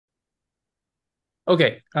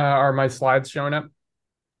Okay, are my slides showing up?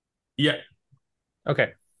 Yeah,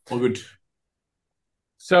 Okay, all good.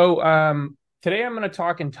 so today I'm going to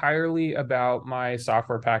talk entirely about my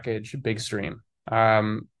software package, Bigstream.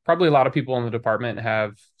 Probably a lot of people in the department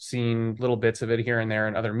have seen little bits of it here and there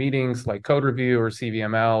in other meetings like code review or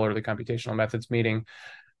CVML or the computational methods meeting,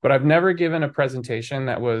 but I've never given a presentation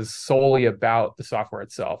that was solely about the software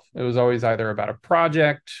itself. It was always either about a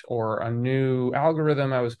project or a new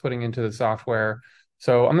algorithm I was putting into the software.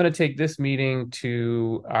 So I'm going to take this meeting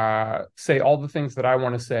to say all the things that I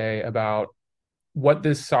want to say about what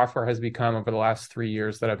this software has become over the last 3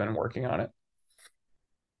 years that I've been working on it.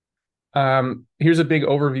 Here's a big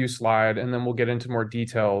overview slide, and then we'll get into more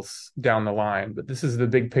details down the line. But this is the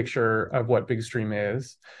big picture of what Bigstream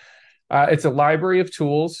is. It's a library of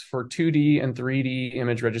tools for 2D and 3D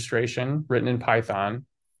image registration written in Python.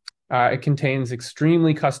 It contains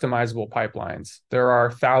extremely customizable pipelines. There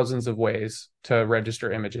are thousands of ways to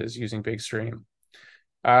register images using Bigstream.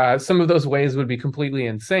 Some of those ways would be completely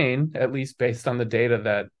insane, at least based on the data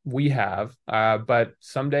that we have. But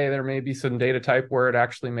someday there may be some data type where it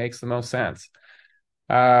actually makes the most sense.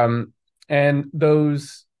 Um, and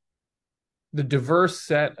the diverse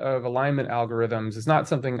set of alignment algorithms is not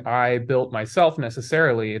something I built myself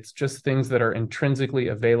necessarily. It's just things that are intrinsically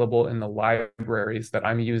available in the libraries that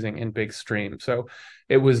I'm using in Bigstream. So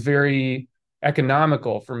it was very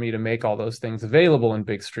economical for me to make all those things available in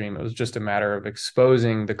Bigstream. It was just a matter of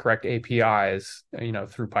exposing the correct APIs,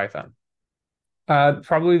 through Python.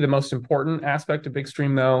 Probably the most important aspect of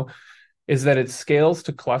Bigstream, though, is that it scales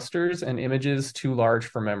to clusters and images too large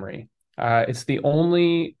for memory. It's the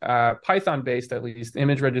only Python-based, at least,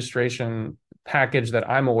 image registration package that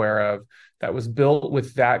I'm aware of that was built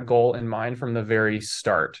with that goal in mind from the very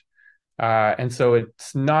start. And so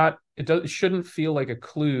it shouldn't feel like a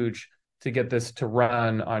kludge to get this to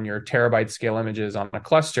run on your terabyte scale images on a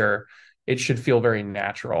cluster. It should feel very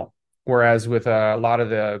natural. Whereas with a lot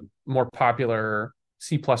of the more popular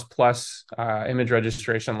C++ image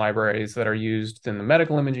registration libraries that are used in the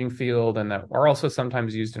medical imaging field and that are also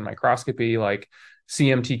sometimes used in microscopy, like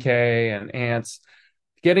CMTK and ANTS,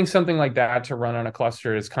 getting something like that to run on a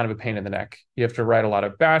cluster is kind of a pain in the neck. You have to write a lot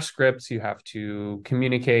of bash scripts. You have to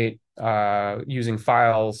communicate using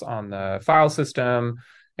files on the file system,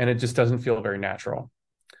 and it just doesn't feel very natural.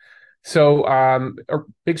 So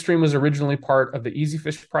Bigstream was originally part of the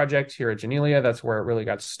EasyFish project here at Genelia. That's where it really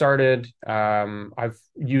got started. I've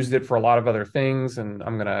used it for a lot of other things, and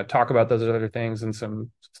I'm going to talk about those other things in some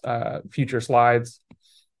future slides.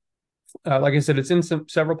 Like I said, it's in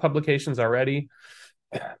several publications already.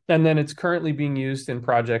 And then it's currently being used in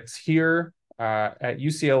projects here at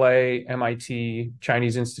UCLA, MIT,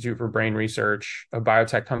 Chinese Institute for Brain Research, a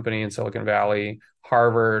biotech company in Silicon Valley,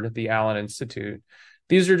 Harvard, the Allen Institute.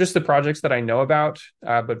 These are just the projects that I know about,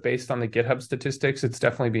 but based on the GitHub statistics, it's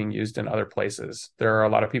definitely being used in other places. There are a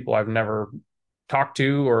lot of people I've never talked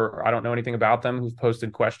to or I don't know anything about them who've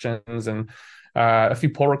posted questions and a few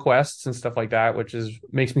pull requests and stuff like that, which is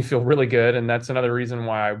makes me feel really good. And that's another reason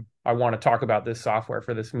why I want to talk about this software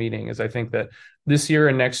for this meeting is I think that this year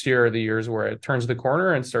and next year are the years where it turns the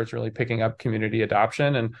corner and starts really picking up community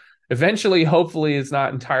adoption. And eventually, hopefully, it's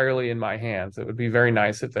not entirely in my hands. It would be very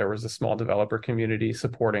nice if there was a small developer community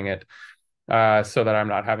supporting it so that I'm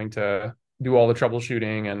not having to do all the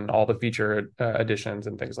troubleshooting and all the feature additions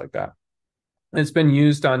and things like that. It's been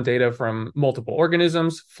used on data from multiple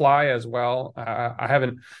organisms, fly as well. I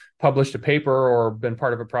haven't published a paper or been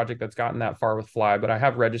part of a project that's gotten that far with fly, but I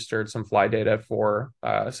have registered some fly data for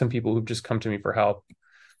some people who've just come to me for help.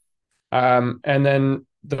 And then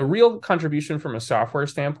the real contribution from a software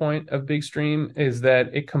standpoint of Bigstream is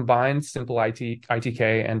that it combines simple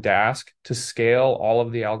ITK and Dask to scale all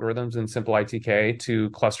of the algorithms in simple ITK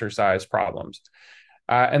to cluster size problems.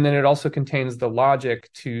 And then it also contains the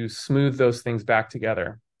logic to smooth those things back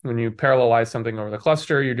together. When you parallelize something over the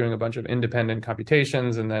cluster, you're doing a bunch of independent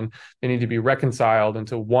computations, and then they need to be reconciled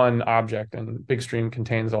into one object. And Bigstream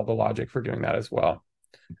contains all the logic for doing that as well.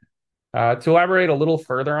 To elaborate a little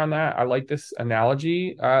further on that, I like this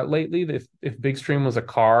analogy lately. If Bigstream was a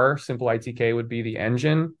car, simple ITK would be the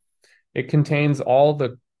engine. It contains all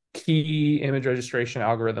the key image registration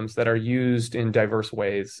algorithms that are used in diverse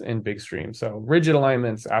ways in Bigstream. So rigid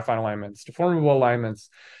alignments, affine alignments, deformable alignments,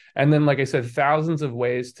 and then, like I said, thousands of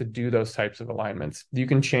ways to do those types of alignments. You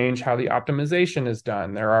can change how the optimization is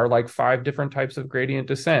done. There are like 5 different types of gradient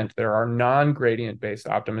descent. There are non-gradient based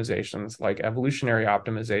optimizations like evolutionary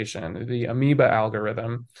optimization, the amoeba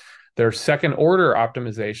algorithm. There's second order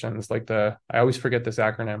optimizations like I always forget this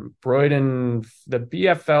acronym, Broyden, the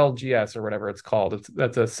BFLGS or whatever it's called.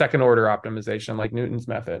 That's a second order optimization like Newton's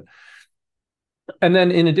method. And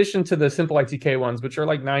then in addition to the simple ITK ones, which are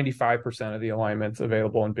like 95% of the alignments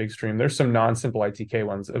available in Bigstream, there's some non-simple ITK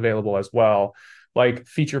ones available as well, like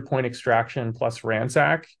feature point extraction plus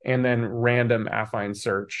ransack, and then random affine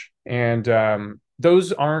search. And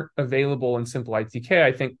those aren't available in simple ITK,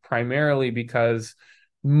 I think primarily because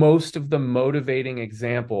most of the motivating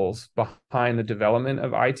examples behind the development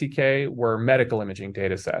of ITK were medical imaging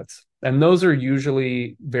data sets. And those are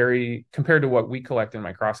usually very, compared to what we collect in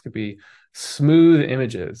microscopy, smooth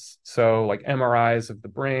images. So, like MRIs of the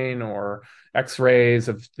brain or X rays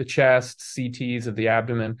of the chest, CTs of the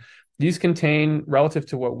abdomen. These contain, relative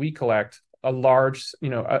to what we collect, a large,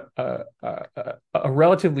 a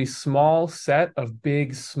relatively small set of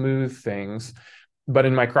big, smooth things. But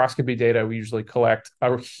in microscopy data, we usually collect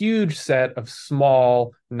a huge set of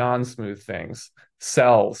small, non smooth things,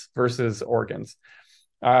 cells versus organs.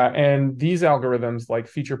 And these algorithms, like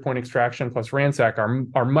feature point extraction plus ransack,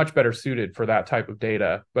 are much better suited for that type of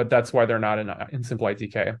data. But that's why they're not in simple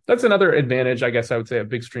ITK. That's another advantage, I guess I would say, of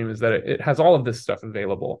Bigstream is that it has all of this stuff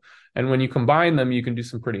available. And when you combine them, you can do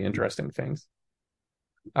some pretty interesting things.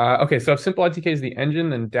 Okay, so if simple ITK is the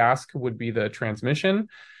engine, then Dask would be the transmission.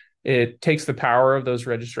 It takes the power of those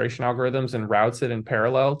registration algorithms and routes it in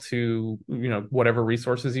parallel to whatever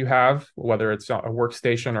resources you have, whether it's a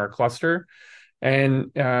workstation or a cluster.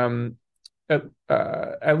 And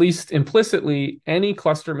at least implicitly, any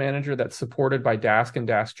cluster manager that's supported by Dask and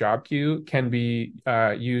Dask Job Queue can be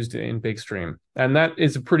used in Bigstream. And that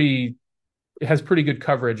is it has pretty good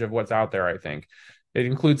coverage of what's out there, I think. It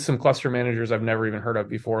includes some cluster managers I've never even heard of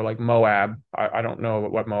before, like Moab. I don't know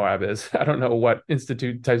what Moab is. I don't know what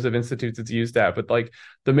types of institutes it's used at, but like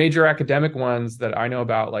the major academic ones that I know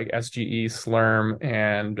about, like SGE, Slurm,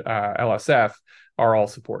 and LSF, are all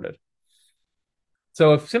supported.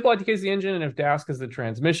 So if simple ITK is the engine and if Dask is the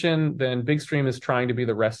transmission, then Bigstream is trying to be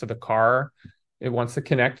the rest of the car. It wants to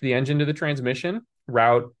connect the engine to the transmission,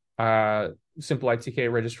 route simple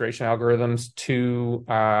ITK registration algorithms to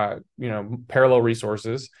parallel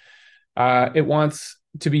resources. It wants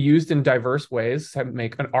to be used in diverse ways, to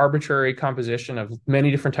make an arbitrary composition of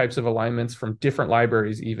many different types of alignments from different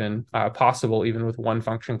libraries, even possible, even with one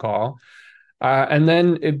function call. And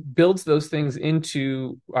then it builds those things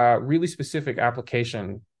into really specific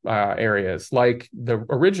application areas, like the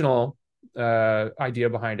original idea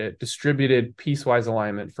behind it, distributed piecewise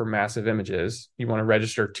alignment for massive images. You want to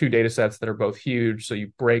register two data sets that are both huge, so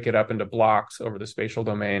you break it up into blocks over the spatial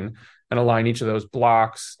domain and align each of those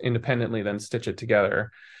blocks independently, then stitch it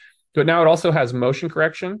together. But now it also has motion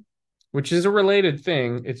correction, which is a related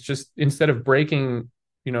thing. It's just instead of breaking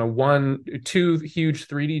two huge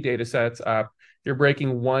 3D data sets up, you're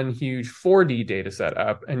breaking one huge 4D data set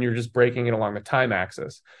up, and you're just breaking it along the time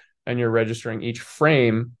axis, and you're registering each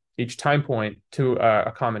frame, each time point to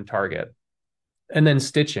a common target. And then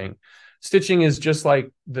stitching. Stitching is just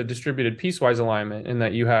like the distributed piecewise alignment in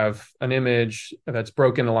that you have an image that's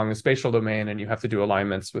broken along the spatial domain and you have to do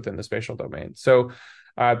alignments within the spatial domain. So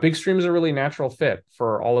Bigstream is a really natural fit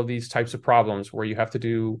for all of these types of problems where you have to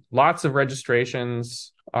do lots of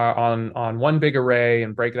registrations on one big array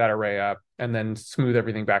and break that array up and then smooth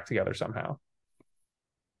everything back together somehow.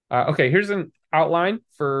 Okay, here's an outline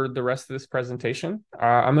for the rest of this presentation.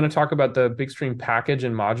 I'm going to talk about the Bigstream package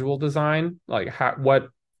and module design, like how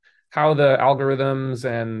the algorithms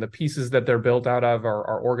and the pieces that they're built out of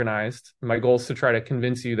are organized. My goal is to try to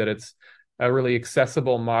convince you that it's a really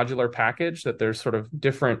accessible modular package, that there's sort of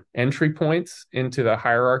different entry points into the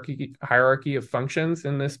hierarchy of functions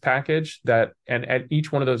in this package, and at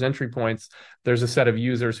each one of those entry points, there's a set of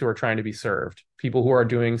users who are trying to be served. People who are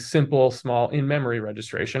doing simple, small in-memory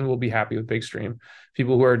registration will be happy with Bigstream.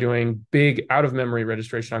 People who are doing big out-of-memory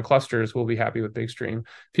registration on clusters will be happy with Bigstream.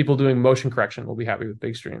 People doing motion correction will be happy with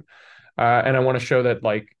Bigstream. And I want to show that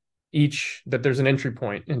that there's an entry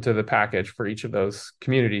point into the package for each of those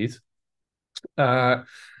communities. Then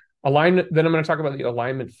I'm going to talk about the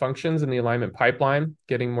alignment functions and the alignment pipeline,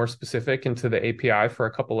 getting more specific into the API for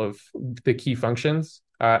a couple of the key functions,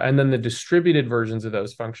 and then the distributed versions of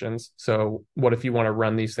those functions. So what if you want to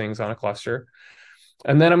run these things on a cluster?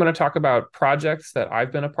 And then I'm going to talk about projects that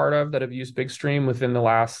I've been a part of that have used Bigstream within the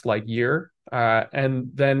last year. And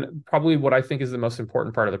then probably what I think is the most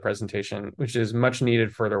important part of the presentation, which is much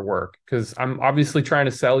needed further work, because I'm obviously trying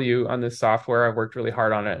to sell you on this software. I've worked really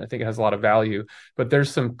hard on it. I think it has a lot of value, but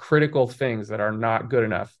there's some critical things that are not good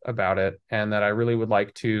enough about it, and that I really would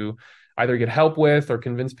like to either get help with or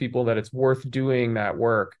convince people that it's worth doing that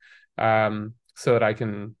work, so that I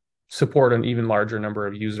can support an even larger number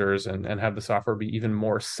of users and have the software be even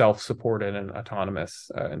more self-supported and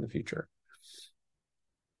autonomous in the future.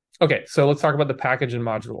 Okay, so let's talk about the package and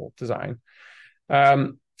module design.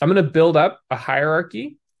 I'm going to build up a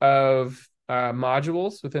hierarchy of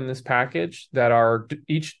modules within this package that are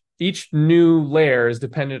each new layer is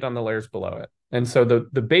dependent on the layers below it. And so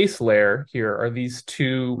the base layer here are these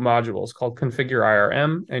two modules called configure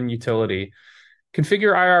IRM and utility.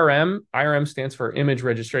 Configure IRM, IRM stands for image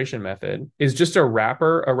registration method, is just a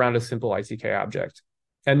wrapper around a simple ITK object.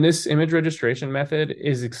 And this image registration method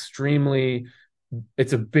is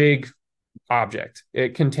it's a big object.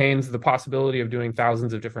 It contains the possibility of doing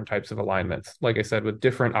thousands of different types of alignments, like I said, with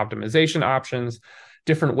different optimization options,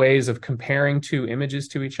 different ways of comparing two images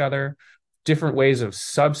to each other, different ways of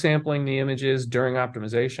subsampling the images during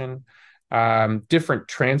optimization, different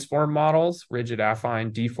transform models, rigid,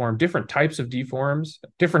 affine, deform, different types of deforms,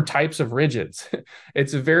 different types of rigids.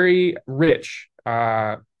 It's very rich.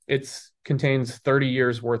 It contains 30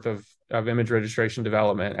 years worth of image registration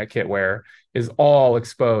development at Kitware is all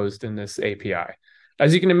exposed in this API.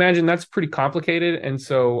 As you can imagine, that's pretty complicated. And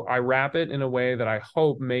so I wrap it in a way that I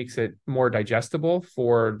hope makes it more digestible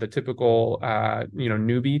for the typical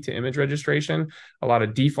newbie to image registration. A lot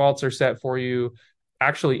of defaults are set for you.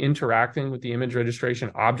 Actually interacting with the image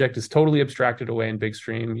registration object is totally abstracted away in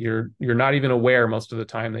Bigstream. You're not even aware most of the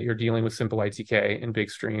time that you're dealing with simple ITK in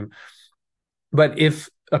Bigstream. But if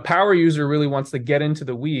a power user really wants to get into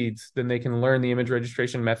the weeds, then they can learn the image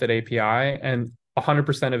registration method API, and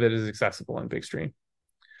 100% of it is accessible in Bigstream.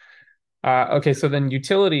 Okay, so then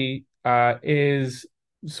utility is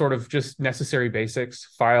sort of just necessary basics,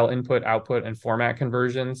 file input, output, and format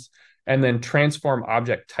conversions, and then transform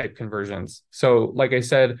object type conversions. So like I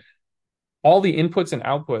said, all the inputs and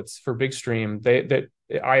outputs for Bigstream,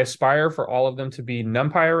 I aspire for all of them to be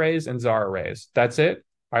NumPy arrays and ZAR arrays. That's it.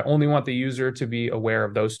 I only want the user to be aware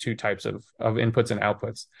of those two types of inputs and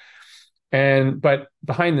outputs. But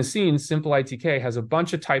behind the scenes, simple ITK has a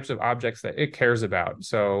bunch of types of objects that it cares about.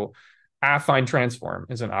 So affine transform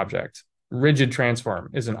is an object. Rigid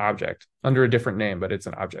transform is an object under a different name, but it's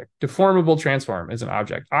an object. Deformable transform is an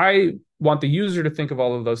object. I want the user to think of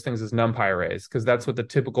all of those things as NumPy arrays because that's what the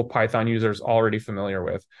typical Python user is already familiar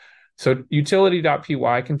with. So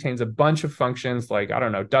utility.py contains a bunch of functions, like, I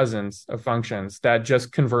don't know, dozens of functions that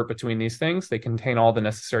just convert between these things. They contain all the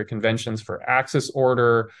necessary conventions for access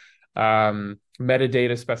order,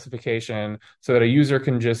 metadata specification, so that a user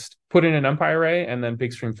can just put in a NumPy array and then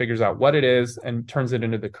Bigstream figures out what it is and turns it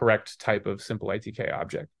into the correct type of simple ITK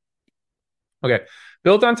object. Okay,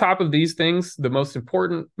 built on top of these things, the most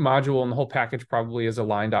important module in the whole package probably is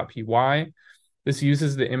align.py. This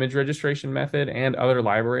uses the image registration method and other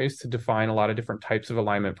libraries to define a lot of different types of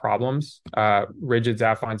alignment problems, rigids,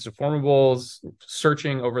 affines, deformables,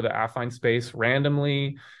 searching over the affine space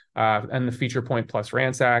randomly, and the feature point plus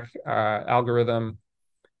ransack algorithm.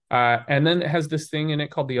 And then it has this thing in it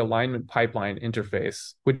called the alignment pipeline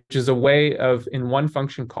interface, which is a way of, in one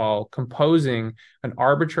function call, composing an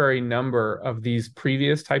arbitrary number of these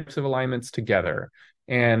previous types of alignments together.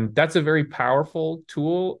 And that's a very powerful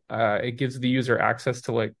tool. It gives the user access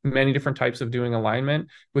to like many different types of doing alignment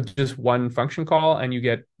with just one function call, and you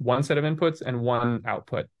get one set of inputs and one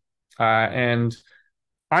output. And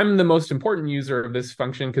I'm the most important user of this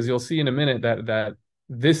function because you'll see in a minute that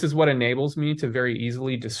this is what enables me to very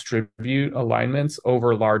easily distribute alignments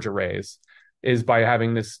over large arrays, is by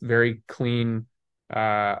having this very clean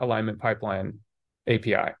alignment pipeline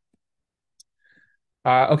API.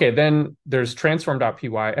 Okay, then there's transform.py.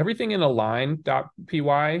 Everything in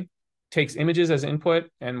align.py takes images as input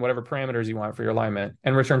and whatever parameters you want for your alignment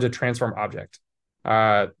and returns a transform object.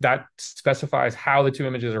 That specifies how the two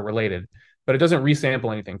images are related, but it doesn't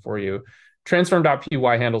resample anything for you.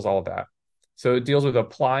 Transform.py handles all of that. So it deals with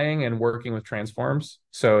applying and working with transforms.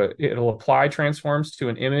 So it'll apply transforms to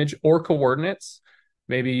an image or coordinates.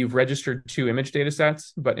 Maybe you've registered two image data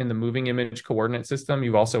sets, but in the moving image coordinate system,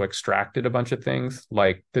 you've also extracted a bunch of things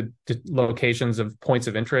like the locations of points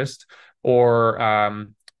of interest or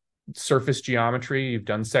surface geometry. You've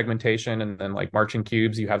done segmentation, and then like marching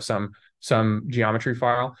cubes, you have some geometry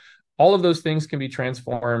file. All of those things can be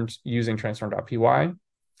transformed using transform.py.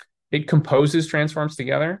 It composes transforms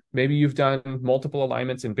together. Maybe you've done multiple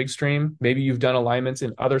alignments in Bigstream. Maybe you've done alignments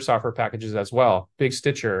in other software packages as well. Big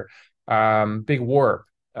Stitcher, Big Warp.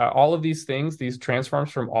 All of these things, these transforms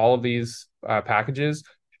from all of these packages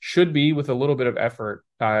should be, with a little bit of effort,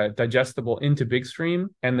 digestible into Bigstream,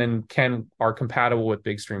 and then are compatible with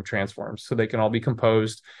Bigstream transforms. So they can all be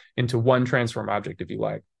composed into one transform object if you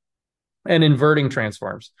like. And inverting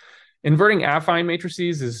transforms. Inverting affine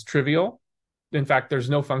matrices is trivial. In fact, there's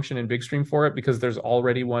no function in Bigstream for it because there's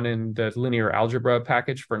already one in the linear algebra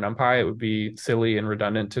package for NumPy. It would be silly and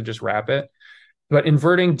redundant to just wrap it. But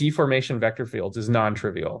inverting deformation vector fields is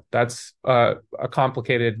non-trivial. That's a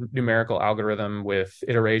complicated numerical algorithm with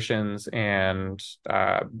iterations and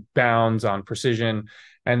bounds on precision,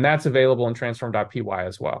 and that's available in transform.py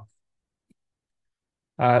as well.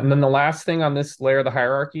 And then the last thing on this layer of the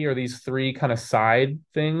hierarchy are these three kind of side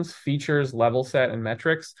things: features, level set, and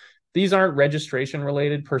metrics. These aren't registration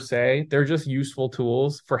related per se. They're just useful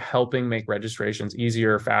tools for helping make registrations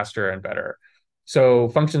easier, faster, and better. So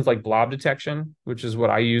functions like blob detection, which is what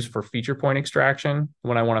I use for feature point extraction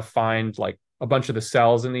when I want to find like a bunch of the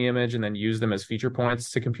cells in the image and then use them as feature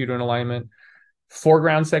points to compute an alignment.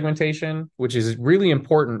 Foreground segmentation, which is really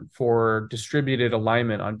important for distributed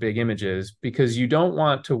alignment on big images, because you don't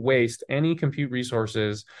want to waste any compute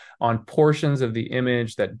resources on portions of the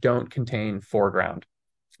image that don't contain foreground.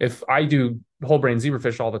 If I do whole brain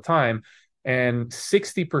zebrafish all the time, and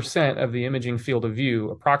 60% of the imaging field of view,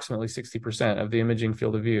 approximately 60% of the imaging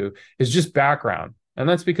field of view, is just background. And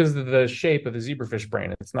that's because of the shape of the zebrafish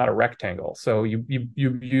brain. It's not a rectangle. So you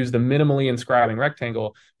use the minimally inscribing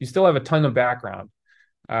rectangle, you still have a ton of background.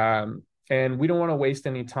 And we don't want to waste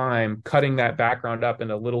any time cutting that background up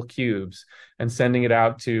into little cubes and sending it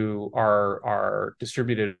out to our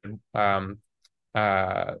distributed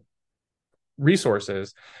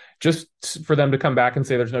resources just for them to come back and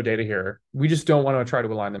say there's no data here. We just don't want to try to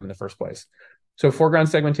align them in the first place. So foreground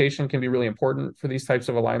segmentation can be really important for these types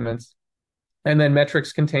of alignments. And then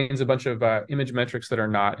metrics contains a bunch of image metrics that are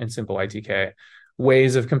not in simple ITK,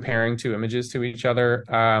 ways of comparing two images to each other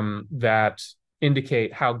that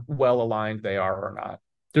indicate how well aligned they are or not.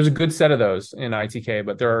 There's a good set of those in ITK,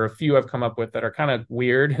 but there are a few I've come up with that are kind of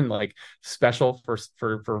weird and like special for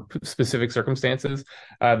specific circumstances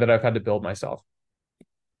that I've had to build myself.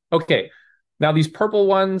 Okay, now these purple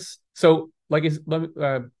ones. So like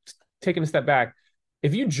taking a step back,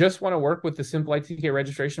 if you just want to work with the simple ITK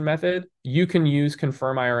registration method, you can use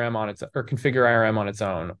confirm IRM on its or configure IRM on its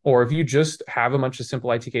own. Or if you just have a bunch of simple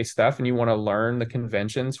ITK stuff and you want to learn the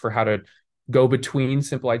conventions for how to go between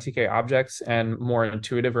simple ITK objects and more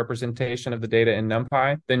intuitive representation of the data in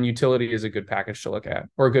NumPy, then utility is a good package to look at,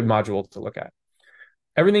 or a good module to look at.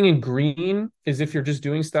 Everything in green is if you're just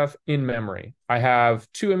doing stuff in memory. I have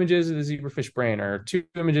 2 images of the zebrafish brain or 2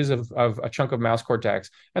 images of a chunk of mouse cortex,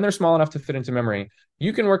 and they're small enough to fit into memory.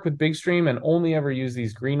 You can work with Bigstream and only ever use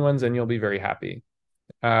these green ones, and you'll be very happy.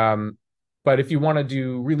 But if you want to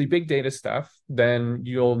do really big data stuff, then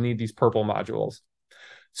you'll need these purple modules.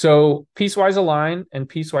 So piecewise align and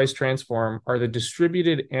piecewise transform are the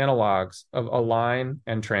distributed analogs of align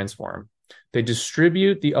and transform. They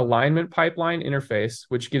distribute the alignment pipeline interface,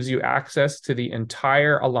 which gives you access to the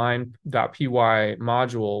entire align.py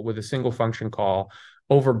module with a single function call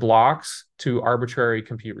over blocks to arbitrary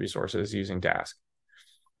compute resources using Dask.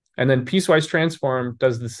 And then piecewise transform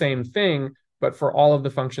does the same thing, but for all of the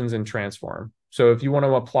functions in transform. So if you want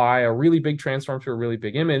to apply a really big transform to a really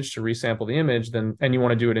big image to resample the image, then and you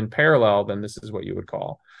want to do it in parallel, then this is what you would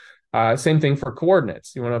call. Same thing for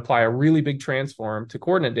coordinates. You want to apply a really big transform to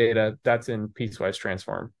coordinate data, that's in piecewise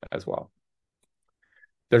transform as well.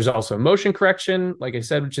 There's also motion correction, like I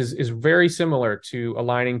said, which is very similar to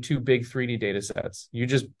aligning 2 big 3D data sets. You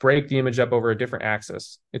just break the image up over a different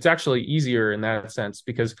axis. It's actually easier in that sense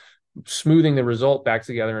because smoothing the result back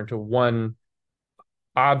together into one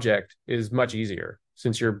object is much easier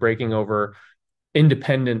since you're breaking over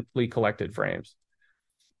independently collected frames.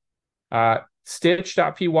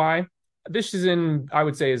 Stitch.py, this is I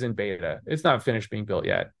would say is in beta. It's not finished being built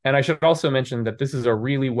yet. And I should also mention that this is a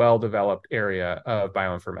really well-developed area of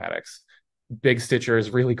bioinformatics. Big Stitcher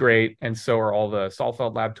is really great, and so are all the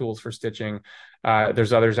Saalfeld lab tools for stitching.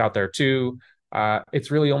 There's others out there too.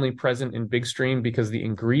 It's really only present in Bigstream because the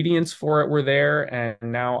ingredients for it were there, and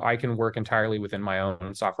now I can work entirely within my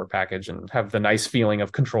own software package and have the nice feeling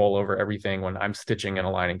of control over everything when I'm stitching and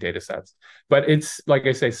aligning data sets. But it's, like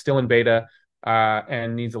I say, still in beta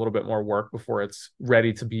and needs a little bit more work before it's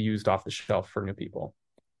ready to be used off the shelf for new people.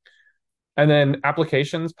 And then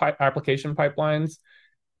application pipelines.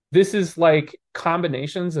 This is like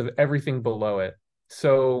combinations of everything below it.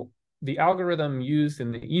 So the algorithm used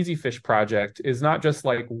in the EasyFish project is not just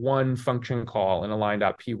like one function call in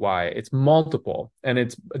align.py. It's multiple, and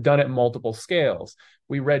it's done at multiple scales.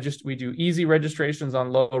 We do easy registrations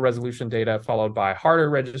on low resolution data, followed by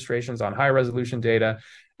harder registrations on high resolution data.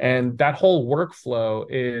 And that whole workflow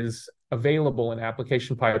is available in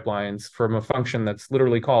application pipelines from a function that's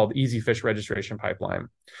literally called EasyFish registration pipeline.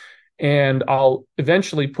 And I'll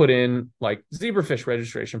eventually put in like zebrafish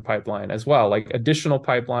registration pipeline as well, like additional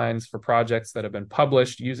pipelines for projects that have been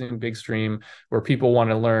published using Bigstream where people want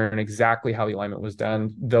to learn exactly how the alignment was done.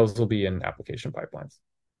 Those will be in application pipelines.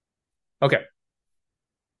 Okay.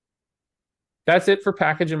 That's it for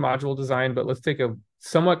package and module design, but let's take a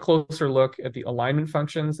somewhat closer look at the alignment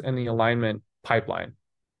functions and the alignment pipeline.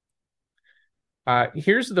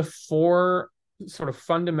 Here's the four sort of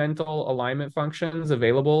fundamental alignment functions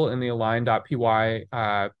available in the align.py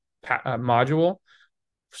module.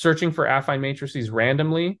 Searching for affine matrices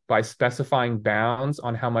randomly by specifying bounds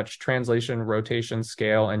on how much translation, rotation,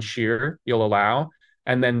 scale, and shear you'll allow,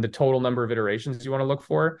 and then the total number of iterations you want to look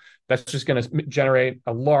for. That's just going to generate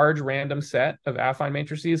a large random set of affine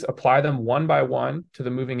matrices, apply them one by one to the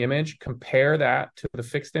moving image, compare that to the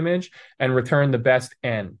fixed image, and return the best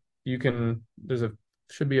n.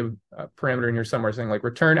 Should be a parameter in here somewhere saying like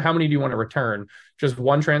return, how many do you want to return? Just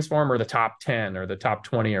one transform or the top 10 or the top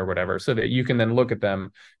 20 or whatever, so that you can then look at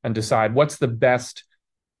them and decide what's the best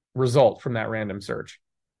result from that random search.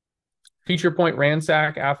 Feature point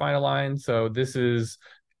ransack affine align. So this is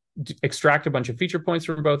extract a bunch of feature points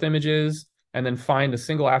from both images and then find a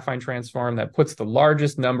single affine transform that puts the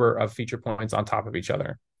largest number of feature points on top of each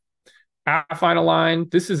other. Affine align,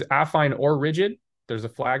 this is affine or rigid. There's a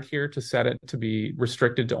flag here to set it to be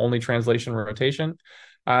restricted to only translation rotation.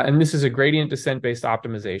 And this is a gradient descent based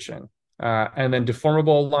optimization. And then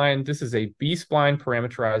deformable align, this is a B-spline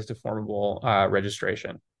parameterized deformable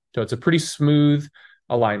registration. So it's a pretty smooth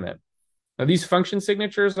alignment. Now, these function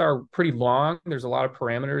signatures are pretty long. There's a lot of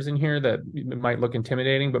parameters in here that might look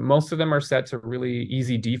intimidating, but most of them are set to really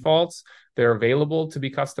easy defaults. They're available to be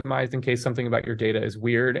customized in case something about your data is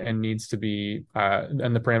weird and needs to be,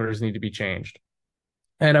 and the parameters need to be changed.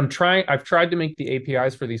 And I've tried to make the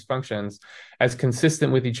APIs for these functions as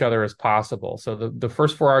consistent with each other as possible. So the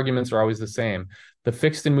first four arguments are always the same: the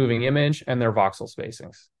fixed and moving image and their voxel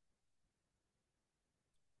spacings.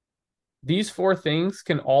 These four things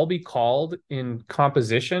can all be called in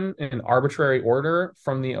composition in arbitrary order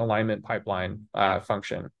from the alignment pipeline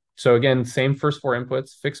function. So again, same first four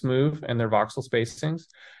inputs: fixed, move, and their voxel spacings.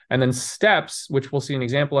 And then steps, which we'll see an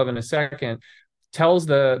example of in a second, tells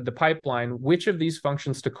the pipeline which of these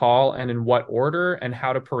functions to call and in what order and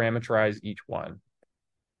how to parameterize each one.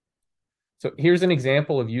 So here's an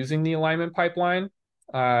example of using the alignment pipeline.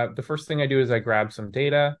 The first thing I do is I grab some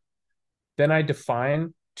data. Then I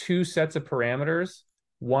define two sets of parameters,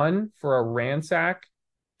 one for a ransack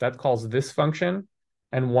that calls this function,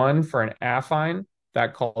 and one for an affine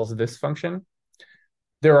that calls this function.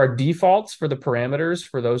 There are defaults for the parameters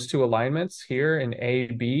for those two alignments here in A,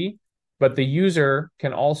 B, but the user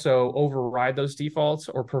can also override those defaults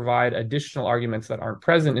or provide additional arguments that aren't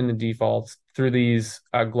present in the defaults through these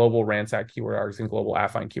global ransack keyword args and global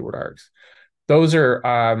affine keyword args. Those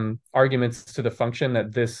are arguments to the function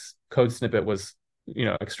that this code snippet was,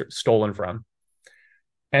 stolen from.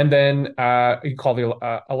 And then you call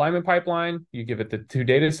the alignment pipeline. You give it the two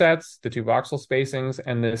data sets, the two voxel spacings,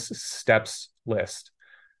 and this steps list.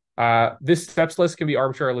 This steps list can be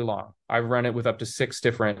arbitrarily long. I've run it with up to 6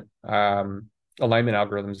 different alignment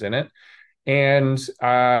algorithms in it. And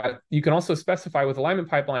you can also specify with alignment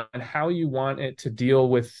pipeline how you want it to deal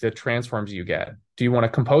with the transforms you get. Do you want to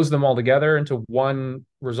compose them all together into one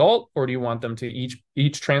result, or do you want them to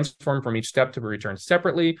each transform from each step to be returned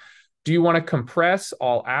separately? Do you want to compress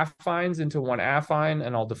all affines into one affine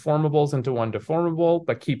and all deformables into one deformable,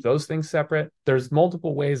 but keep those things separate? There's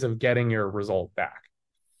multiple ways of getting your result back.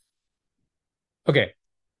 Okay,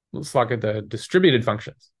 let's look at the distributed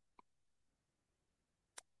functions.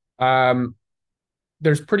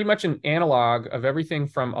 There's pretty much an analog of everything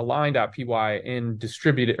from align.py in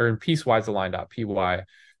distributed or in piecewise align.py.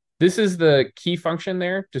 This is the key function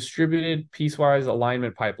there, distributed piecewise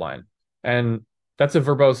alignment pipeline. And that's a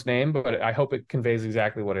verbose name, but I hope it conveys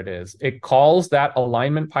exactly what it is. It calls that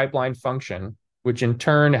alignment pipeline function, which in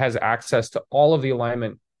turn has access to all of the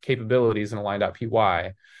alignment capabilities in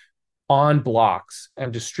align.py, on blocks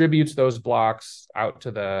and distributes those blocks out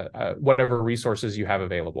to the whatever resources you have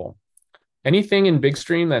available. Anything in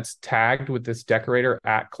Bigstream that's tagged with this decorator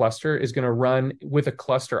 @cluster is going to run with a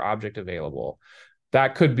cluster object available.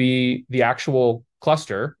 That could be the actual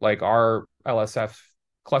cluster, like our LSF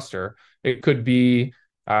cluster. It could be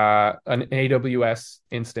an AWS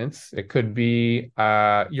instance. It could be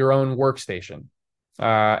your own workstation.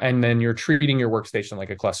 And then you're treating your workstation like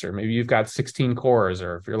a cluster. Maybe you've got 16 cores,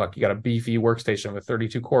 or if you're lucky, you got a beefy workstation with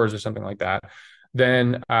 32 cores or something like that.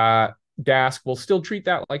 Then Dask will still treat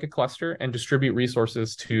that like a cluster and distribute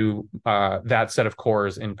resources to that set of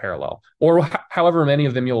cores in parallel, or however many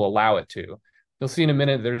of them you'll allow it to. You'll see in a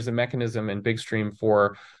minute there's a mechanism in Bigstream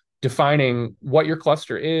for defining what your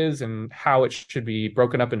cluster is and how it should be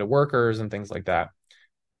broken up into workers and things like that.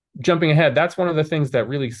 jumping ahead, that's one of the things that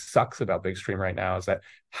really sucks about Bigstream right now is that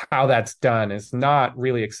how that's done is not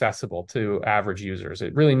really accessible to average users.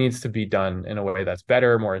 It really needs to be done in a way that's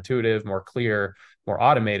better, more intuitive, more clear, more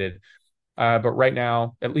automated. But right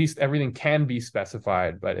now, at least everything can be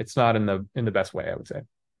specified, but it's not in the best way, I would say.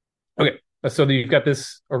 Okay, so you've got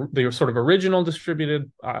this the sort of original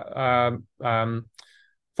distributed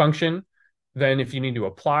function. Then if you need to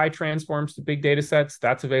apply transforms to big data sets,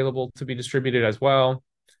 that's available to be distributed as well.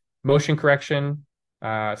 Motion correction,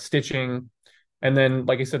 stitching, and then,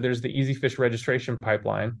 like I said, there's the EasyFish registration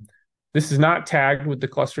pipeline. This is not tagged with the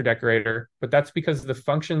cluster decorator, but that's because the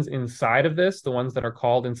functions inside of this, the ones that are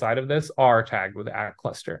called inside of this, are tagged with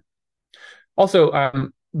 @cluster. Also,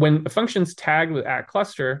 when a function's tagged with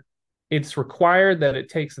 @cluster, it's required that it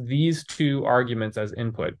takes these two arguments as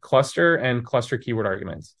input, cluster and cluster keyword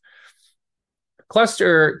arguments.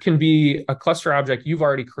 Cluster can be a cluster object you've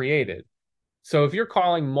already created. So if you're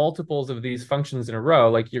calling multiples of these functions in a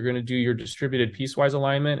row, like you're going to do your distributed piecewise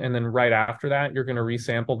alignment, and then right after that, you're going to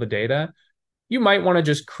resample the data, you might want to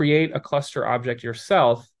just create a cluster object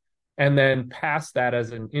yourself and then pass that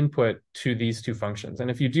as an input to these two functions.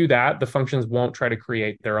 And if you do that, the functions won't try to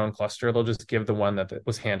create their own cluster. They'll just give the one that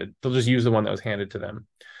was handed. They'll just use the one that was handed to them.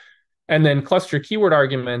 And then cluster keyword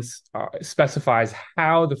arguments specifies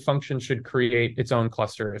how the function should create its own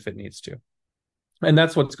cluster if it needs to. And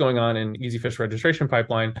that's what's going on in EasyFish registration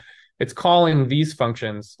pipeline. It's calling these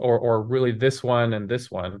functions, or really this one and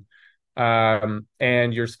this one,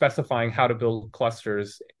 and you're specifying how to build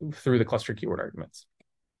clusters through the cluster keyword arguments.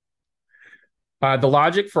 The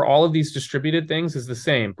logic for all of these distributed things is the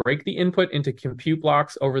same. Break the input into compute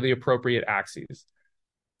blocks over the appropriate axes.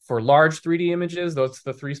 For large 3D images, that's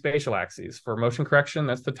the 3 spatial axes. For motion correction,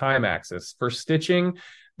 that's the time axis. For stitching,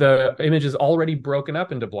 the image is already broken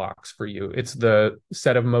up into blocks for you. It's the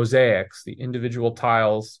set of mosaics, the individual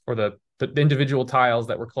tiles, or the individual tiles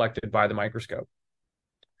that were collected by the microscope.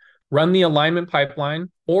 Run the alignment pipeline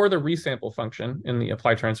or the resample function in the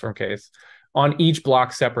apply transform case on each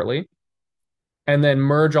block separately, and then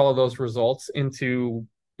merge all of those results in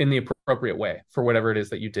the appropriate way for whatever it is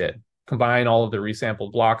that you did. Combine all of the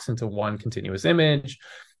resampled blocks into one continuous image,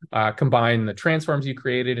 combine the transforms you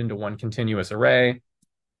created into one continuous array,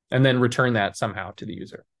 and then return that somehow to the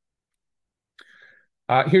user.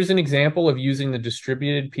 Here's an example of using the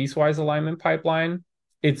distributed piecewise alignment pipeline.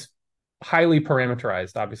 It's highly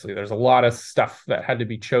parameterized, obviously. There's a lot of stuff that had to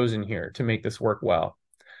be chosen here to make this work well.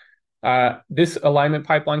 This alignment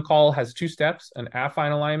pipeline call has 2 steps, an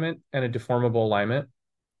affine alignment and a deformable alignment.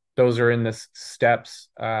 Those are in this steps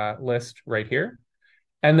list right here.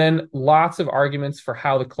 And then lots of arguments for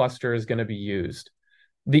how the cluster is going to be used.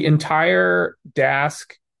 The entire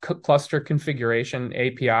Dask cluster configuration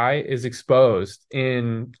API is exposed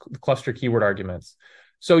in cluster keyword arguments.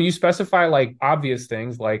 So you specify like obvious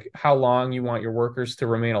things like how long you want your workers to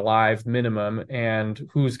remain alive minimum and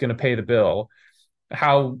who's going to pay the bill,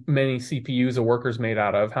 how many CPUs a worker's made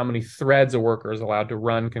out of, how many threads a worker is allowed to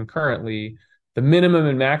run concurrently, the minimum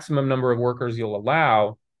and maximum number of workers you'll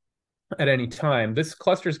allow at any time. This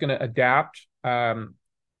cluster is going to adapt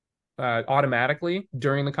automatically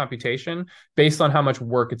during the computation based on how much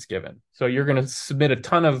work it's given. So you're going to submit a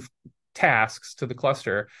ton of tasks to the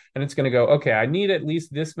cluster, and it's going to go, okay, I need at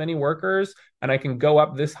least this many workers, and I can go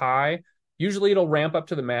up this high. Usually it'll ramp up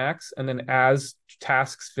to the max, and then as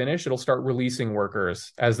tasks finish, it'll start releasing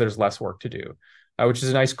workers as there's less work to do. Which is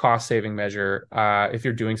a nice cost-saving measure if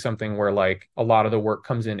you're doing something where like a lot of the work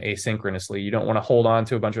comes in asynchronously. You don't want to hold on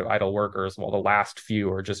to a bunch of idle workers while the last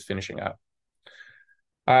few are just finishing up.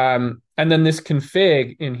 And then this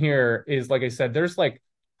config in here is, like I said, there's like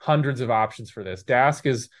hundreds of options for this.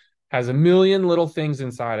 Dask has a million little things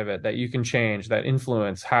inside of it that you can change that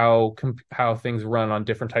influence how things run on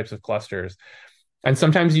different types of clusters. And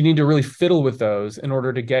sometimes you need to really fiddle with those in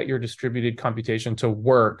order to get your distributed computation to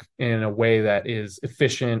work in a way that is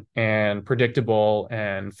efficient and predictable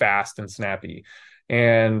and fast and snappy.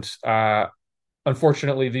 And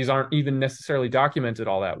unfortunately, these aren't even necessarily documented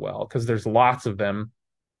all that well because there's lots of them.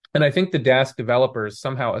 And I think the Dask developers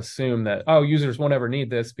somehow assume that, oh, users won't ever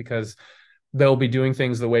need this because they'll be doing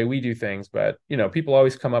things the way we do things. But, you know, people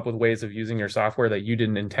always come up with ways of using your software that you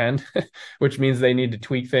didn't intend, which means they need to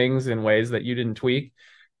tweak things in ways that you didn't tweak.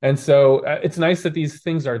 And so it's nice that these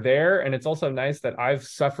things are there. And it's also nice that I've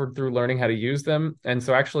suffered through learning how to use them. And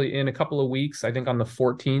so actually in a couple of weeks, I think on the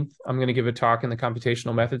 14th, I'm going to give a talk in the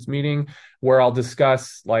computational methods meeting where I'll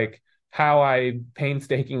discuss like how I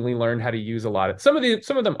painstakingly learned how to use a lot of some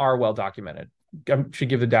of them are well documented. I should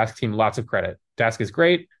give the Dask team lots of credit. Dask is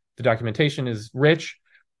great. The documentation is rich,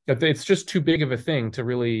 It's just too big of a thing to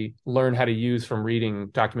really learn how to use from reading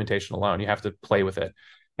documentation alone. You have to play with it.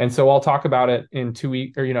 And so I'll talk about it in 2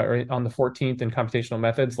 weeks, or or on the 14th in computational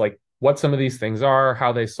methods, like what some of these things are,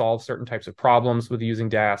 how they solve certain types of problems with using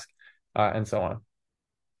Dask, and so on.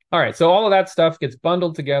 All right, so all of that stuff gets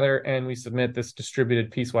bundled together, and we submit this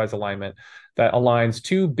distributed piecewise alignment that aligns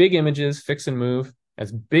two big images, fix and move,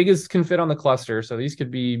 as big as can fit on the cluster. So these could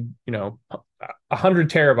be, 100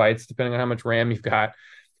 terabytes, depending on how much RAM you've got.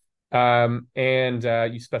 And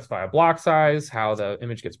you specify a block size, how the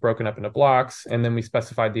image gets broken up into blocks, and then we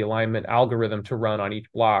specified the alignment algorithm to run on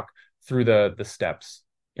each block through the steps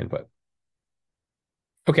input.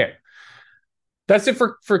 Okay, that's it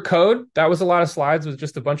for code. That was a lot of slides with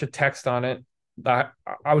just a bunch of text on it.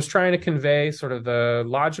 I was trying to convey sort of the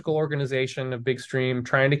logical organization of Bigstream,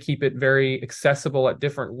 trying to keep it very accessible at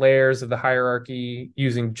different layers of the hierarchy,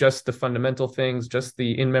 using just the fundamental things, just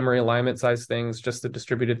the in-memory alignment size things, just the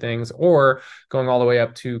distributed things, or going all the way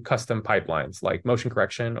up to custom pipelines like motion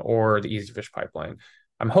correction or the EasyFish pipeline.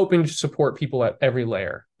 I'm hoping to support people at every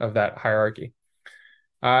layer of that hierarchy.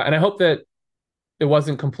 And I hope that it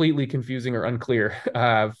wasn't completely confusing or unclear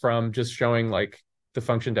from just showing like the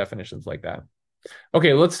function definitions like that.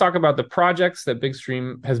 Okay, let's talk about the projects that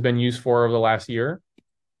Bigstream has been used for over the last year.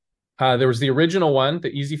 There was the original one, the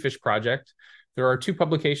EasyFish project. There are 2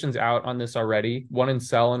 publications out on this already, one in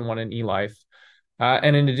Cell and one in eLife.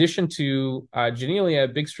 And in addition to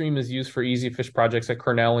Genelia, Bigstream is used for EasyFish projects at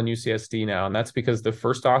Cornell and UCSD now. And that's because the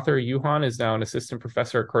first author, Yuhan, is now an assistant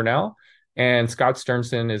professor at Cornell, and Scott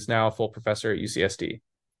Sternson is now a full professor at UCSD.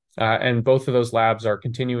 And both of those labs are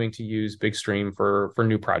continuing to use Bigstream for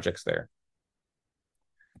new projects there.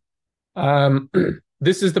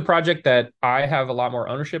 This is the project that I have a lot more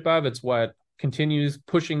ownership of. It's what continues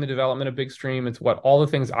pushing the development of Bigstream. It's what all the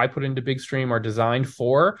things I put into Bigstream are designed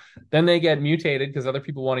for. Then they get mutated because other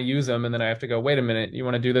people want to use them. And then I have to go, wait a minute, you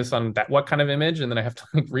want to do this on that, what kind of image? And then I have to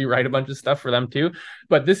like rewrite a bunch of stuff for them too.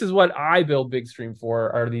 But this is what I build Bigstream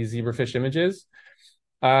for, are these zebrafish images.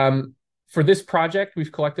 For this project, we've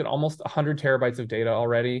collected almost 100 terabytes of data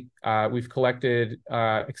already. We've collected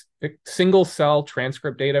single cell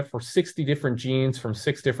transcript data for 60 different genes from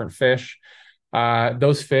 6 different fish.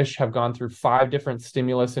 Those fish have gone through 5 different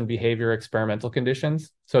stimulus and behavior experimental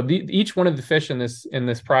conditions. So each one of the fish in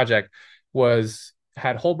this project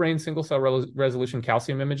had whole brain single cell resolution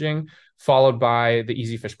calcium imaging, followed by the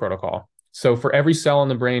EasyFish protocol. So for every cell in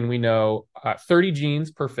the brain, we know 30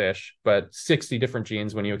 genes per fish, but 60 different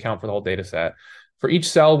genes when you account for the whole data set. For each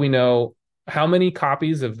cell, we know how many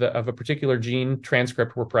copies of a particular gene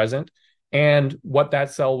transcript were present and what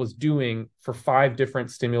that cell was doing for 5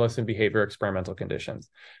 different stimulus and behavior experimental conditions.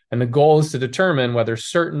 And the goal is to determine whether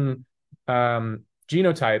certain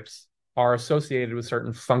genotypes are associated with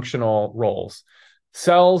certain functional roles.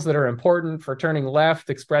 Cells that are important for turning left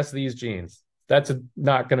express these genes. That's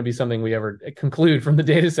not going to be something we ever conclude from the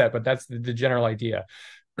data set, but that's the general idea.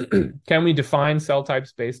 Can we define cell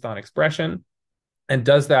types based on expression? And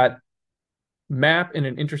does that map in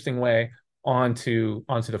an interesting way onto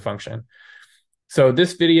the function? So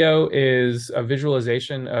this video is a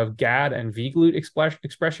visualization of GAD and VGLUT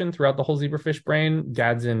expression throughout the whole zebrafish brain.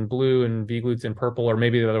 GAD's in blue and VGLUT's in purple, or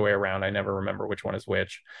maybe the other way around. I never remember which one is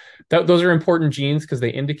which. Those are important genes because they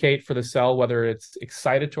indicate for the cell whether it's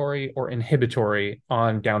excitatory or inhibitory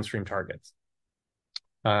on downstream targets.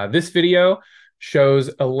 This video shows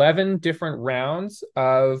 11 different rounds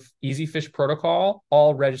of EasyFish protocol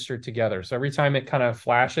all registered together. So every time it kind of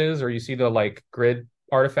flashes or you see the like grid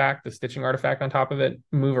artifact, the stitching artifact on top of it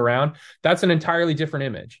move around, that's an entirely different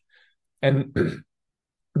image. And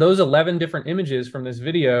those 11 different images from this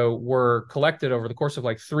video were collected over the course of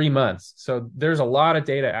like 3 months. So there's a lot of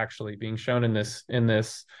data actually being shown in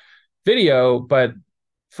this video. But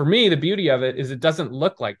for me, the beauty of it is it doesn't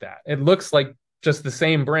look like that. It looks like just the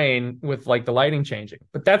same brain with like the lighting changing.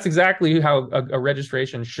 But that's exactly how a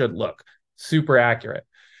registration should look. Super accurate.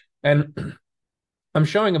 And I'm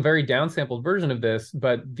showing a very downsampled version of this,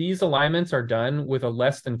 but these alignments are done with a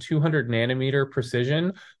less than 200 nanometer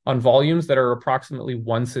precision on volumes that are approximately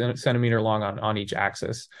 1 centimeter long on each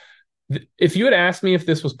axis. If you had asked me if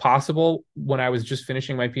this was possible when I was just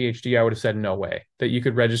finishing my PhD, I would have said no way, that you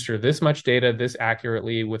could register this much data this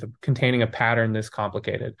accurately with containing a pattern this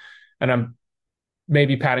complicated. And I'm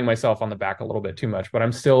maybe patting myself on the back a little bit too much, but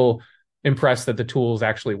I'm still impressed that the tools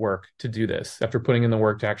actually work to do this after putting in the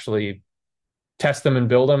work to actually test them and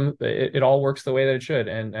build them. It all works the way that it should.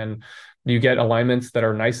 And you get alignments that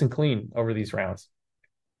are nice and clean over these rounds.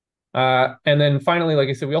 And then finally, like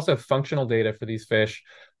I said, we also have functional data for these fish.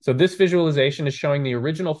 So this visualization is showing the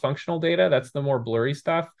original functional data. That's the more blurry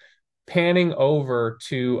stuff. panning over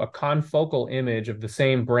to a confocal image of the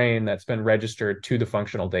same brain that's been registered to the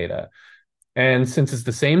functional data. And since it's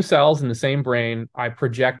the same cells in the same brain, I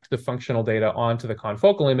project the functional data onto the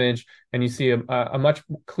confocal image, and you see a much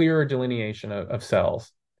clearer delineation of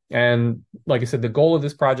cells. And like I said, the goal of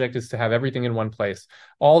this project is to have everything in one place,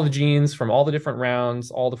 all the genes from all the different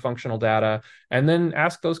rounds, all the functional data, and then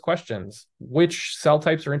ask those questions. Which cell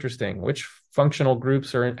types are interesting? Which functional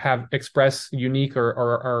groups have express unique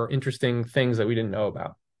or interesting things that we didn't know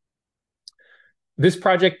about? This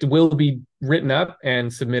project will be written up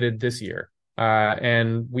and submitted this year.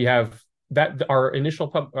 And we have that our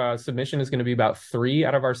initial submission is going to be about 3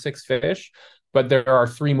 out of our 6 fish, but there are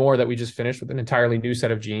 3 more that we just finished with an entirely new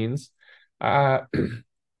set of genes.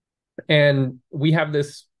 And we have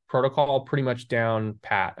this protocol pretty much down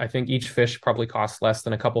pat. I think each fish probably costs less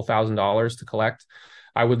than a couple $1,000s to collect.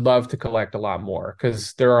 I would love to collect a lot more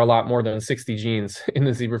because there are a lot more than 60 genes in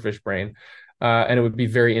the zebrafish brain. And it would be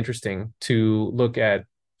very interesting to look at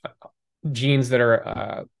genes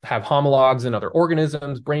that have homologs in other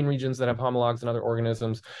organisms, brain regions that have homologs in other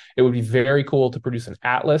organisms. It would be very cool to produce an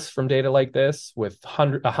atlas from data like this with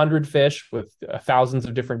 100 fish with thousands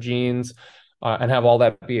of different genes, and have all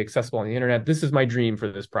that be accessible on the internet. This is my dream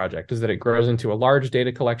for this project, is that it grows into a large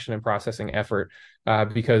data collection and processing effort,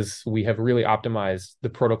 because we have really optimized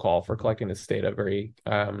the protocol for collecting this data very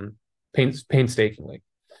painstakingly.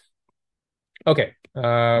 Okay.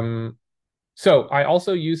 So I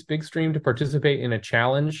also used Bigstream to participate in a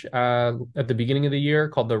challenge at the beginning of the year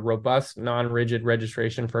called the Robust Non-Rigid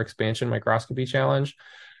Registration for Expansion Microscopy Challenge.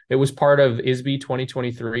 It was part of ISBE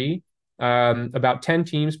 2023. About 10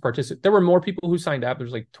 teams participated. There were more people who signed up.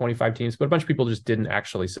 There's like 25 teams, but a bunch of people just didn't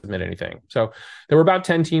actually submit anything. So there were about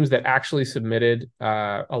 10 teams that actually submitted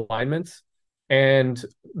alignments. And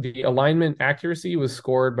the alignment accuracy was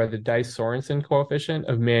scored by the Dice-Sorensen coefficient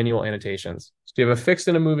of manual annotations. So you have a fixed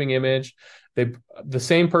and a moving image. The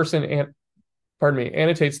same person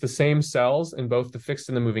annotates the same cells in both the fixed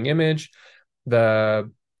and the moving image. The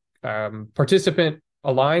participant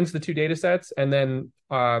aligns the 2 data sets, and then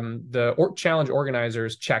the challenge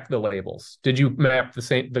organizers check the labels. Did you map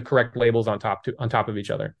the correct labels on top of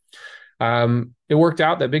each other? It worked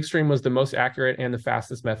out that Bigstream was the most accurate and the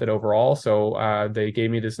fastest method overall. So they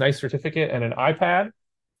gave me this nice certificate and an iPad,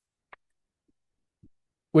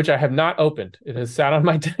 which I have not opened. It has sat on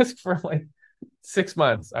my desk for like 6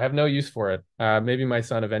 months. I have no use for it. Maybe my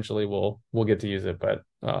son eventually will get to use it, but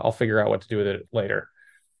I'll figure out what to do with it later.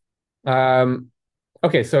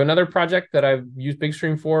 Okay, so another project that I've used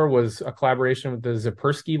Bigstream for was a collaboration with the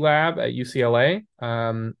Zapersky lab at UCLA.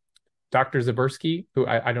 Dr. Zabersky, who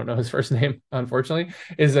I don't know his first name, unfortunately,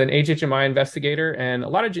 is an HHMI investigator, and a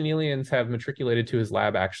lot of Janelians have matriculated to his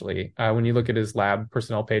lab, actually. When you look at his lab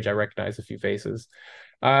personnel page, I recognize a few faces.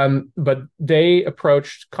 But they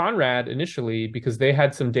approached Conrad initially because they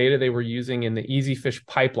had some data they were using in the EasyFish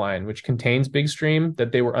pipeline, which contains Bigstream,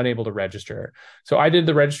 that they were unable to register. So I did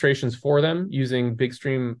the registrations for them using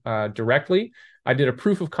Bigstream directly. I did a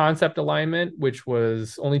proof of concept alignment, which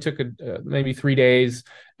only took maybe 3 days,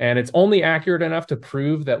 and it's only accurate enough to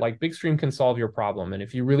prove that like Bigstream can solve your problem. And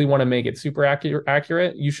if you really want to make it super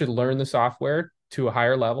accurate, you should learn the software to a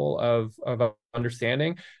higher level of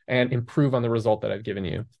understanding and improve on the result that I've given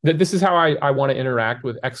you. This is how I want to interact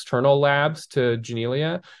with external labs to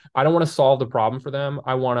Janelia. I don't want to solve the problem for them.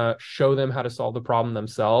 I want to show them how to solve the problem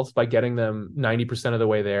themselves by getting them 90% of the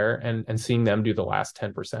way there and seeing them do the last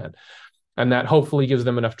 10%. And that hopefully gives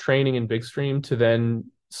them enough training in Bigstream to then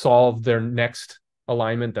solve their next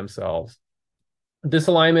alignment themselves. This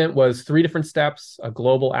alignment was 3 different steps: a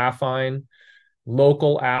global affine,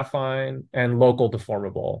 local affine, and local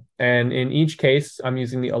deformable. And in each case, I'm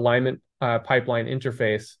using the alignment pipeline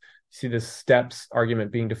interface. You see this steps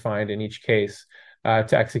argument being defined in each case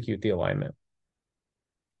to execute the alignment.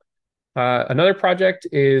 Another project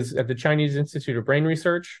is at the Chinese Institute of Brain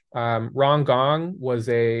Research. Rong Gong was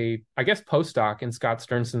I guess, postdoc in Scott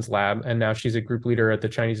Sternsen's lab, and now she's a group leader at the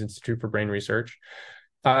Chinese Institute for Brain Research.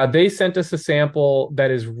 They sent us a sample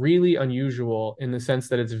that is really unusual in the sense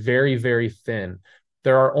that it's very, very thin.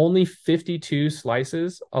 There are only 52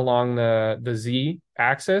 slices along the Z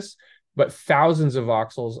axis, but thousands of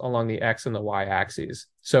voxels along the X and the Y axes.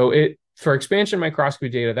 So for expansion microscopy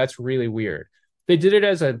data, that's really weird. They did it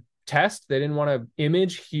as a test. They didn't want to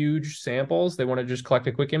image huge samples. They want to just collect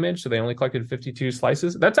a quick image. So they only collected 52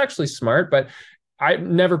 slices. That's actually smart, but I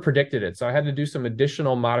never predicted it. So I had to do some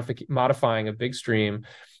additional modifying of Bigstream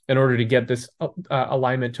in order to get this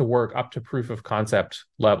alignment to work up to proof of concept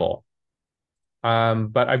level.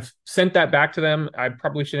 But I've sent that back to them. I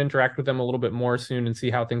probably should interact with them a little bit more soon and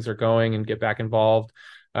see how things are going and get back involved.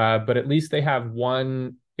 but at least they have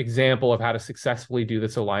one example of how to successfully do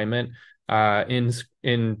this alignment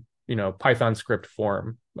in Python script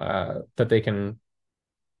form that they can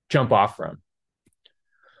jump off from.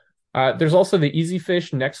 There's also the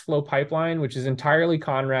EasyFish Nextflow pipeline, which is entirely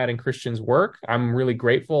Conrad and Christian's work. I'm really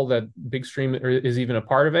grateful that Bigstream is even a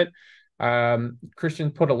part of it.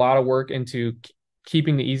 Christian put a lot of work into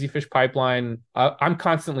keeping the EasyFish pipeline. I'm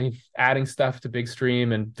constantly adding stuff to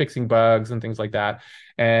Bigstream and fixing bugs and things like that.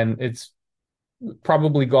 And it's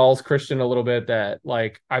probably galls Christian a little bit that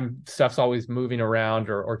like stuff's always moving around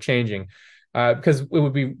or changing. Because it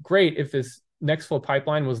would be great if this Nextflow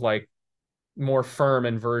pipeline was like more firm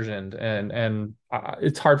and versioned, and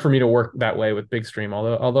it's hard for me to work that way with Bigstream,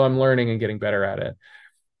 although I'm learning and getting better at it.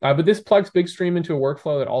 But this plugs Bigstream into a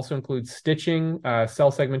workflow that also includes stitching,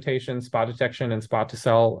 cell segmentation, spot detection, and spot to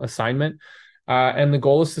cell assignment. And the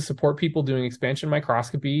goal is to support people doing expansion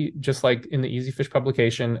microscopy, just like in the EasyFish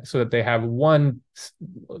publication, so that they have one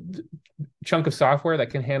chunk of software that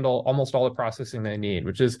can handle almost all the processing they need,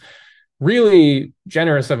 which is really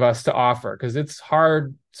generous of us to offer because it's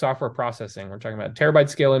hard software processing. We're talking about terabyte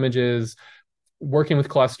scale images, working with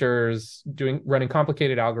clusters, running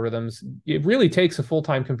complicated algorithms. It really takes a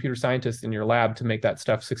full-time computer scientist in your lab to make that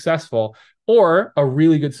stuff successful, or a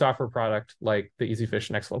really good software product like the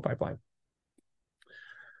EasyFish Nextflow pipeline.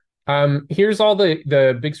 Here's all the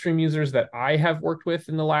Bigstream users that I have worked with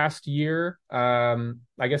in the last year.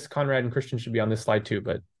 I guess Conrad and Christian should be on this slide too,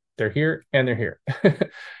 but they're here and they're here.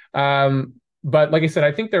 But like I said,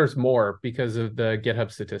 I think there's more because of the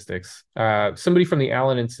GitHub statistics. Somebody from the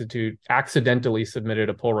Allen Institute accidentally submitted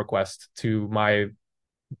a pull request to my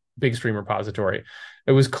Bigstream repository.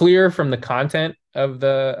 It was clear from the content of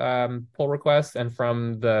the pull request and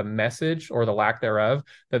from the message or the lack thereof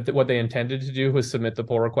that what they intended to do was submit the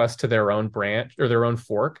pull request to their own branch or their own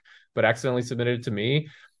fork, but accidentally submitted it to me.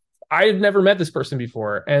 I had never met this person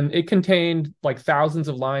before, and it contained like thousands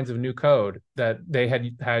of lines of new code that they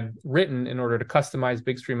had written in order to customize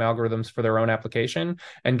Bigstream algorithms for their own application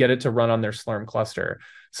and get it to run on their Slurm cluster.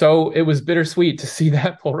 So it was bittersweet to see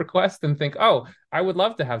that pull request and think, oh, I would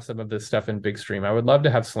love to have some of this stuff in Bigstream. I would love to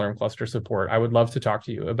have Slurm cluster support. I would love to talk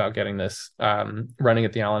to you about getting this running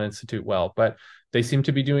at the Allen Institute well, but they seem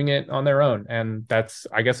to be doing it on their own, and that's,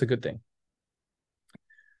 I guess, a good thing.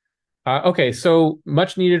 Okay, so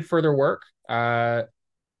much needed further work. I'm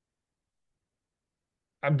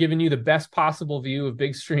giving you the best possible view of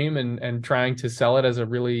Bigstream and trying to sell it as a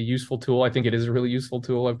really useful tool. I think it is a really useful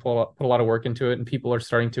tool. I've put a lot of work into it, and people are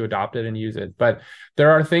starting to adopt it and use it. But there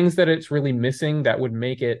are things that it's really missing that would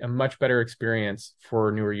make it a much better experience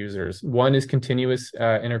for newer users. One is continuous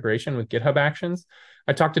integration with GitHub Actions.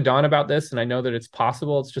 I talked to Don about this, and I know that it's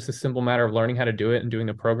possible. It's just a simple matter of learning how to do it and doing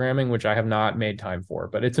the programming, which I have not made time for.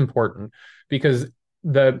 But it's important because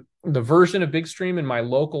the version of Bigstream in my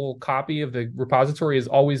local copy of the repository is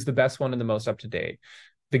always the best one and the most up to date.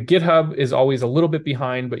 The GitHub is always a little bit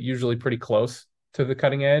behind, but usually pretty close to the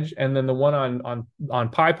cutting edge. And then the one on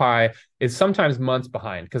PyPy is sometimes months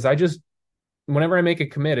behind because whenever I make a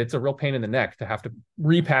commit, it's a real pain in the neck to have to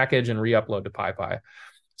repackage and re-upload to PyPy.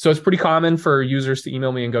 So it's pretty common for users to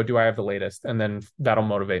email me and go, do I have the latest? And then that'll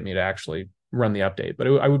motivate me to actually run the update. But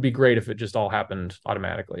it would be great if it just all happened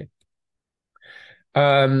automatically.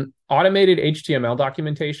 Automated HTML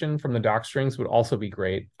documentation from the doc strings would also be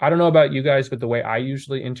great. I don't know about you guys, but the way I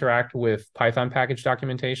usually interact with Python package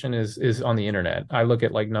documentation is on the internet. I look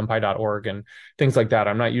at like numpy.org and things like that.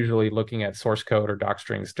 I'm not usually looking at source code or doc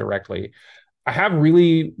strings directly. I have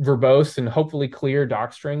really verbose and hopefully clear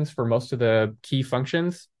doc strings for most of the key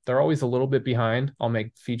functions. They're always a little bit behind. I'll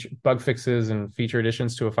make bug fixes and feature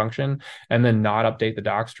additions to a function and then not update the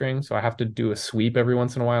doc string. So I have to do a sweep every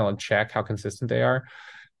once in a while and check how consistent they are.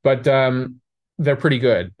 But they're pretty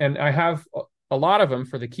good. And I have a lot of them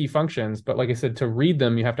for the key functions. But like I said, to read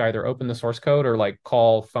them, you have to either open the source code or like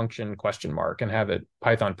call function ? And have it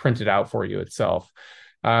Python print it out for you itself.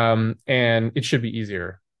 And it should be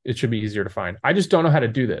easier. It should be easier to find. I just don't know how to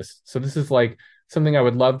do this. So this is like something I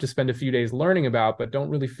would love to spend a few days learning about, but don't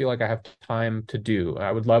really feel like I have time to do.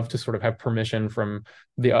 I would love to sort of have permission from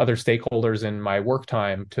the other stakeholders in my work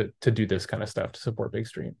time to do this kind of stuff to support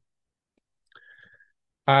Bigstream.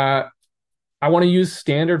 I want to use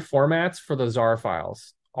standard formats for the ZAR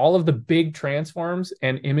files. All of the big transforms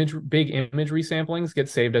and big image resamplings get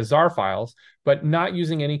saved as ZAR files, but not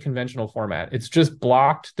using any conventional format. It's just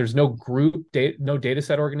blocked. There's no group, no data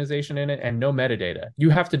set organization in it, and no metadata.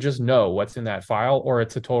 You have to just know what's in that file, or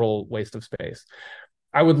it's a total waste of space.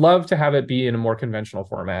 I would love to have it be in a more conventional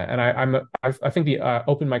format. And I think the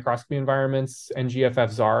open microscopy environments,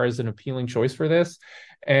 NGFF ZAR is an appealing choice for this.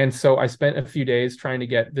 And so I spent a few days trying to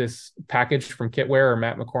get this package from Kitware or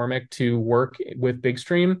Matt McCormick to work with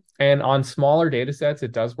Bigstream. And on smaller data sets,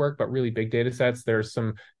 it does work, but really big data sets, there's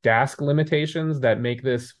some DASC limitations that make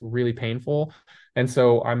this really painful. And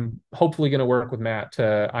so I'm hopefully going to work with Matt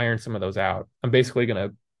to iron some of those out. I'm basically going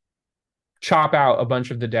to chop out a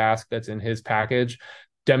bunch of the DASC that's in his package,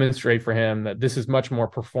 demonstrate for him that this is much more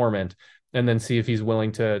performant, and then see if he's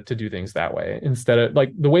willing to do things that way. Instead of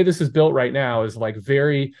like the way this is built right now is like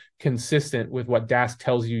very consistent with what DASC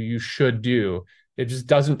tells you you should do. It just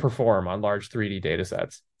doesn't perform on large 3D data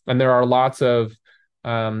sets. And there are lots of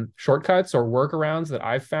shortcuts or workarounds that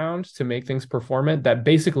I've found to make things performant that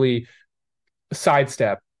basically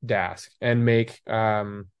sidestep DASC and make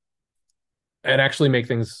and actually make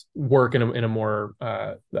things work in a more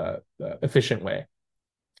efficient way.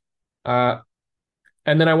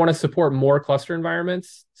 And then I want to support more cluster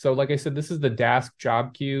environments. So like I said, this is the DASC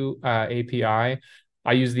job queue API.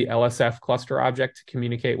 I use the LSF cluster object to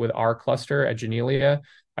communicate with our cluster at Genelia.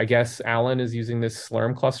 I guess Alan is using this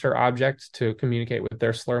Slurm cluster object to communicate with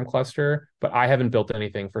their Slurm cluster, but I haven't built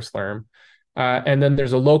anything for Slurm. And then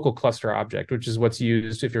there's a local cluster object, which is what's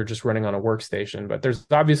used if you're just running on a workstation. But there's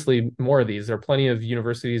obviously more of these. There are plenty of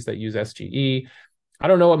universities that use SGE. I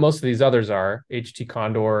don't know what most of these others are, HT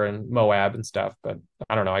Condor and Moab and stuff, but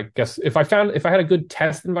I don't know. I guess if I had a good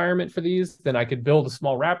test environment for these, then I could build a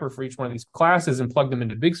small wrapper for each one of these classes and plug them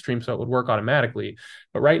into Bigstream so it would work automatically.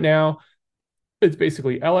 But right now, it's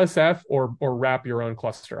basically LSF or wrap your own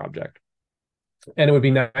cluster object. And it would be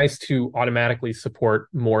nice to automatically support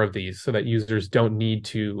more of these so that users don't need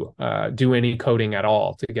to do any coding at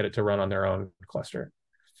all to get it to run on their own cluster.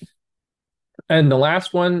 And the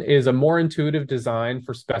last one is a more intuitive design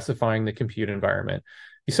for specifying the compute environment.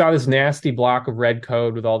 You saw this nasty block of red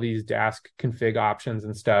code with all these DASC config options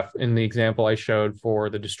and stuff in the example I showed for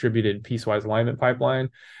the distributed piecewise alignment pipeline.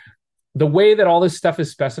 The way that all this stuff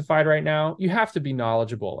is specified right now, you have to be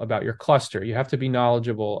knowledgeable about your cluster. You have to be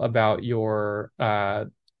knowledgeable about your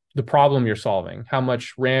the problem you're solving, how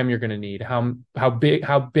much RAM you're going to need, how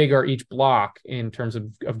big are each block in terms of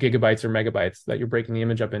gigabytes or megabytes that you're breaking the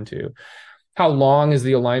image up into. How long is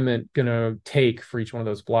the alignment going to take for each one of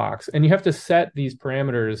those blocks? And you have to set these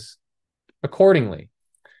parameters accordingly.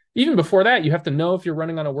 Even before that, you have to know if you're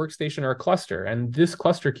running on a workstation or a cluster. And this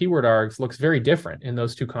cluster keyword args looks very different in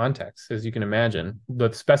those two contexts, as you can imagine.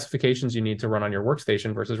 The specifications you need to run on your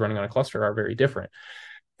workstation versus running on a cluster are very different.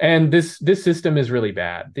 And this system is really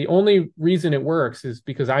bad. The only reason it works is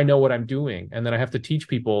because I know what I'm doing, and then I have to teach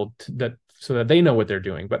people so that they know what they're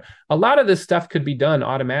doing. But a lot of this stuff could be done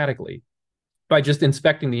automatically by just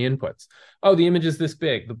inspecting the inputs. Oh, the image is this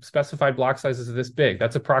big. The specified block size is this big.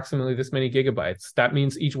 That's approximately this many gigabytes. That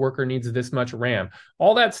means each worker needs this much RAM.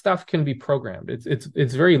 All that stuff can be programmed.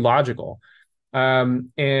 It's very logical.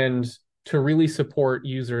 And to really support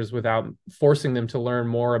users without forcing them to learn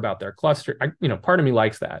more about their cluster, part of me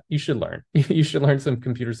likes that. You should learn. You should learn some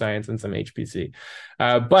computer science and some HPC.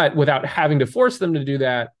 But without having to force them to do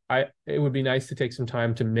that, it would be nice to take some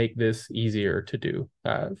time to make this easier to do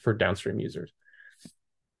for downstream users.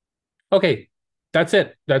 Okay, that's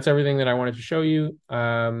it. That's everything that I wanted to show you.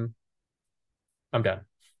 I'm done.